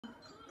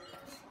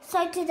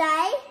So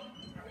today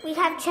we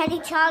have Chatty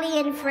Charlie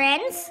and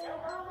friends.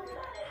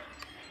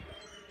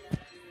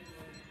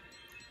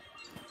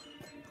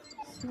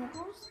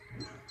 Sniffles,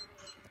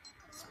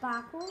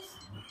 Sparkles,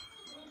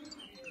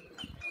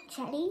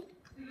 Chatty.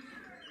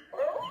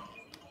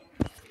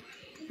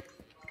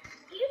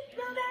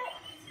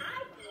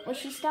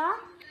 Wishy Star,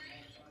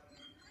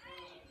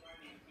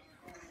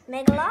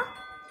 Megala.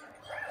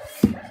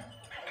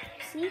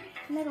 See,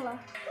 Megala.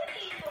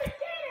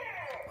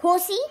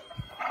 Horsey.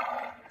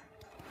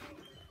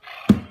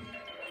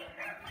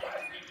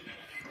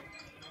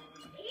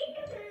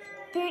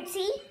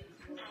 Bootsy.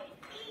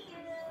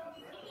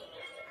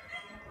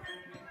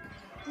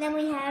 Then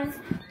we have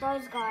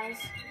those guys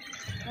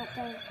right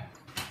there.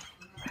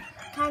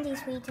 Candy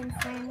Sweet and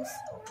Friends.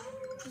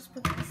 Just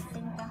put this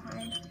thing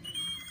behind.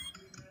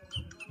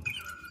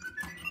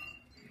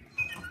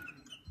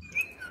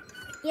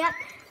 Yep.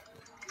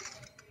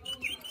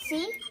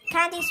 See?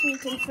 Candy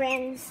Sweet and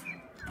Friends.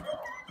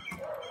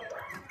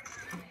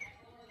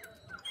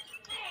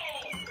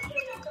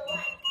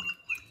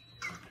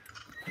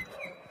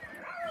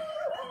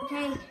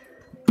 Okay.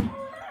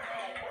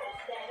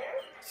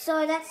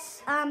 So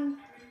that's,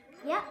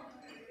 yep.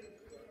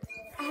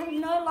 I have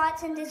no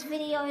lights in this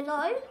video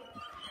though.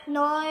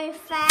 No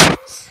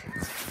fans.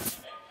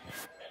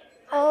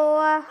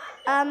 Or,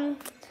 and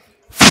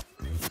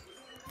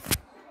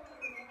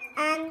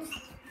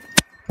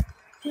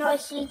no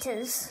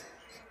heaters.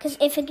 Because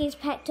everything is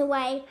packed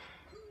away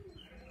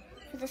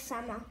for the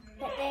summer.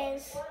 But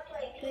there's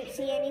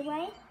Bootsy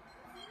anyway.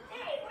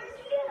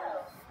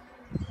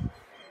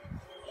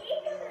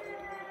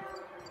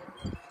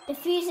 The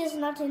fuse is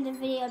not in the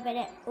video, but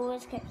it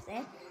always keeps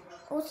there.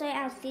 Also,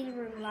 our theatre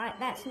room light,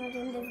 that's not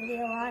in the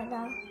video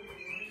either.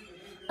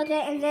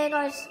 Okay, and there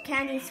goes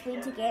Candy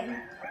Sweet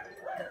again.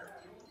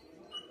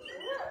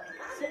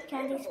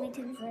 Candy Sweet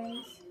and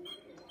Friends.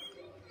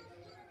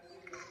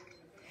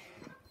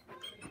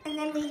 And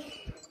then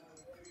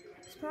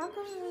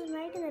Sparkles is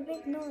making a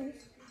big noise.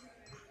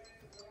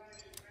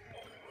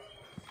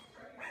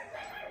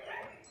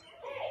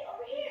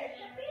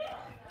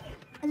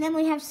 And then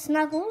we have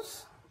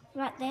Snuggles.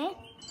 Right there.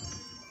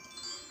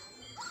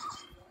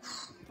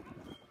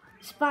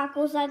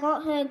 Sparkles, I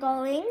got her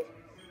going.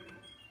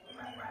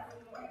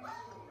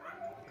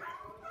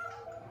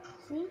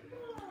 See?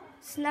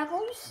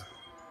 Snuggles.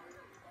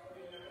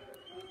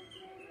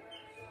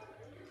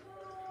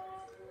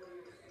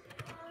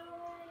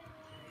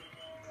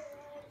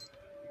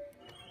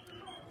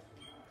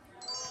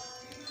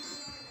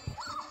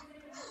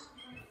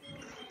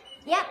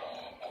 Yep.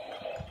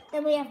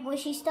 Then we have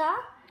Wishy Star.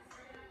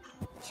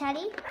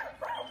 Chatty.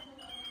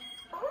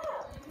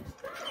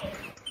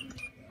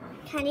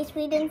 Candy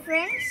Sweet and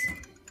Friends.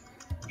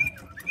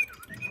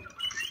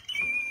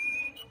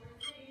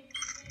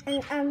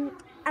 And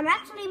I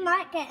actually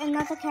might get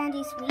another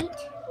Candy Sweet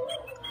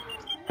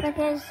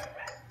because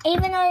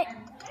even though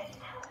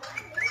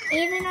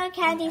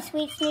Candy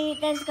Sweet's new,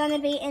 there's gonna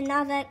be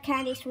another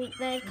Candy Sweet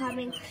bird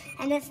coming,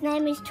 and its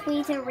name is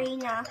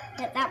Tweeterina.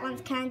 But that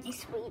one's Candy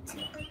Sweet.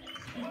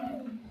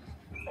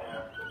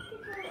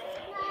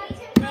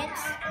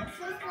 Next.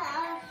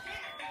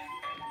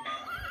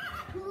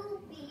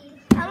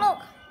 Oh look,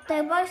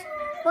 they're both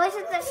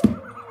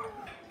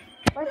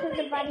of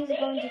the buddies are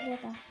going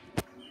together.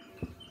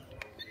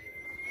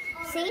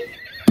 See?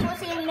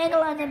 Horsey and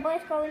Megala, they're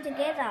both going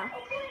together.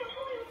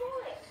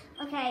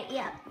 Okay,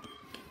 yeah.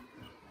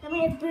 Then we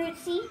have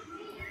Bootsy,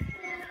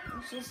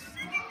 which is,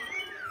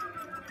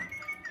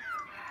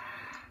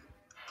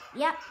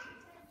 yep.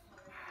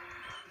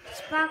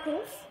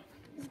 Sparkles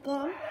is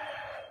gone.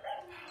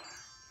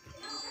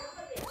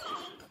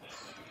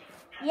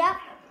 Yep.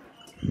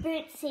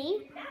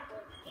 Bootsy.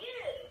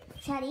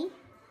 Chatty.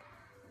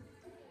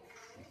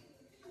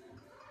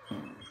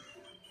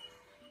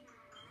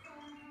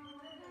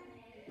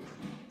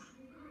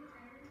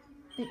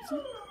 Bootsy.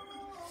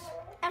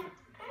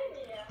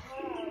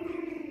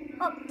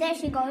 Oh, there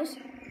she goes.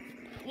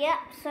 Yep,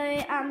 so,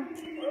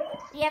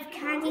 you have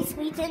Candy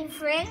Sweet and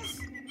Friends.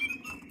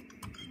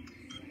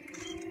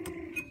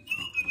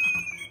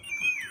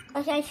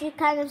 Okay, she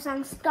kind of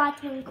sounds Sky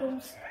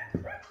Twinkles.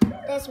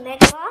 There's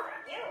Megala.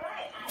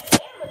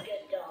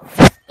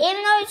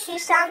 Even though she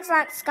sounds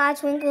like Sky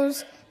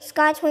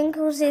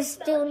Twinkles is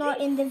still not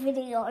in the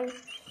video.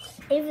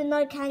 Even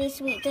though Candy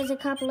Sweet does a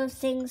couple of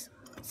things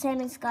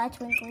same as Sky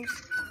Twinkles.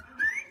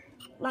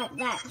 Like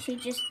that, she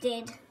just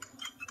did.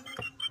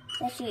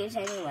 There she is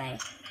anyway.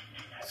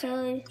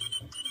 So,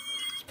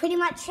 that's pretty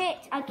much it,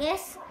 I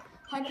guess.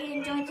 Hope you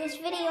enjoyed this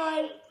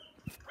video.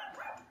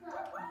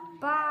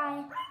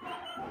 Bye.